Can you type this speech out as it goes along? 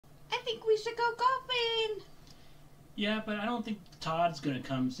I think we should go golfing. Yeah, but I don't think Todd's gonna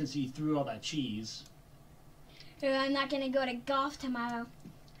come since he threw all that cheese. I'm not gonna go to golf tomorrow.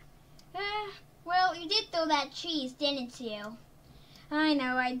 Well, you did throw that cheese, didn't you? I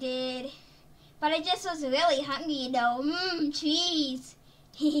know I did. But I just was really hungry, though. Cheese.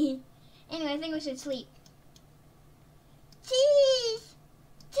 Anyway, I think we should sleep. Cheese!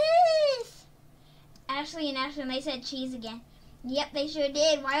 Cheese! Ashley and Ashlyn, they said cheese again. Yep, they sure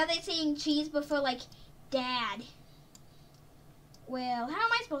did. Why are they saying cheese before, like, Dad? Well, how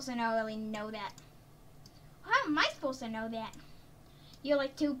am I supposed to really know that? How am I supposed to know that? You're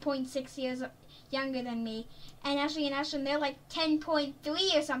like 2.6 years younger than me. And Ashley and Ashlyn, they're like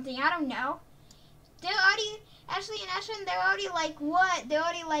 10.3 or something. I don't know. They're already, Ashley and Ashlyn, they're already like what? They're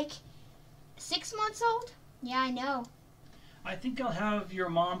already like 6 months old? Yeah, I know. I think I'll have your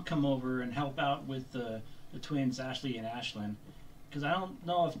mom come over and help out with the twins, Ashley and Ashlyn. Because I don't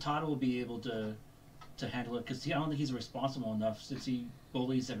know if Todd will be able to handle it. Because I don't think he's responsible enough since he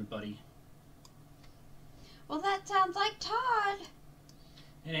bullies everybody. Well, that sounds like Todd.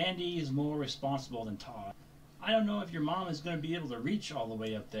 And Andy is more responsible than Todd. I don't know if your mom is going to be able to reach all the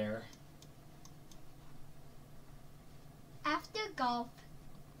way up there. After golf.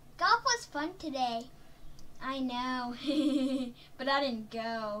 Golf was fun today. I know. But I didn't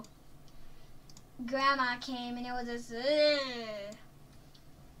go. Grandma came and it was just... Ugh.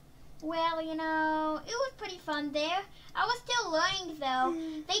 Well, you know, it was pretty fun there. I was still learning, though.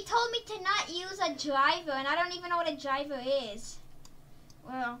 They told me to not use a driver, and I don't even know what a driver is.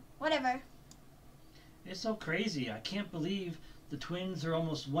 Well, whatever. It's so crazy. I can't believe the twins are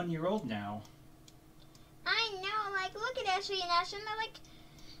almost 1 year old now. I know, like, look at Ashley and Ashlyn.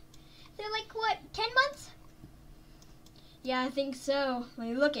 They're like, what, 10 months? Yeah, I think so.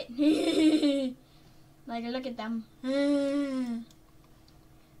 Like, look at, like, look at them.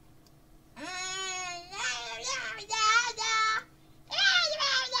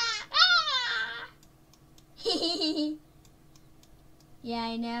 Yeah,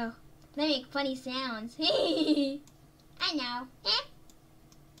 I know. They make funny sounds. I know.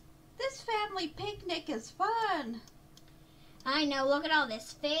 This family picnic is fun. I know. Look at all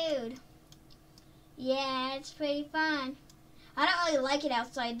this food. Yeah, it's pretty fun. I don't really like it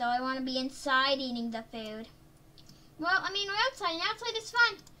outside, though. I want to be inside eating the food. Well, I mean, we're outside, and outside is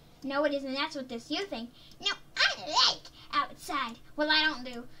fun. No, it isn't. That's what this you think. No, I like outside. Well, I don't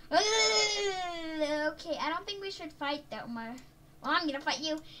do. Okay, I don't think we should fight, though, Mar. Well, I'm going to fight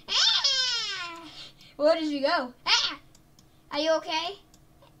you. Ah! Where did you go? Ah! Are you okay?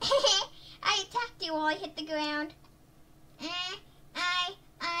 I attacked you while I hit the ground.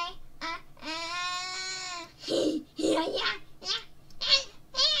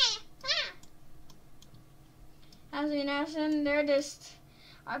 Ashlyn, they're just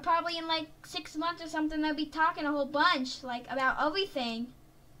are probably in like 6 months or something. They'll be talking a whole bunch, like about everything.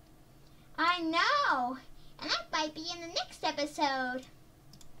 I know, and that might be in the next episode.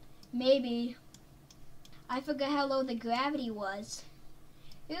 Maybe. I forgot how low the gravity was.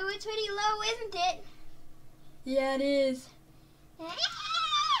 Ooh, it's pretty low, isn't it? Yeah, it is.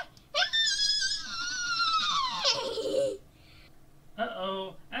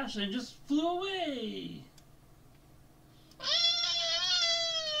 Uh-oh, Ashlyn just flew away.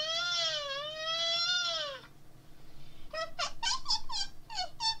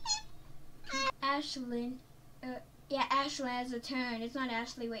 Ashlyn. Yeah, Ashlyn has a turn. It's not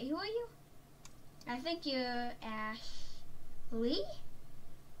Ashley. Wait, who are you? I think you're Ashley?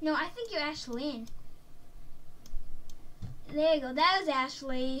 No, I think you're Ashlyn. There you go. That was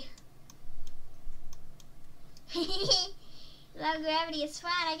Ashley. Low gravity is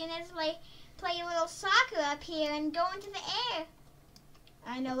fun. I can just play a little soccer up here and go into the air.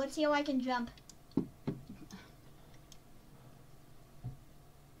 I know. Let's see how I can jump.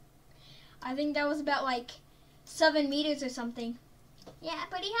 I think that was about like 7 meters or something. Yeah,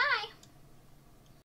 pretty high.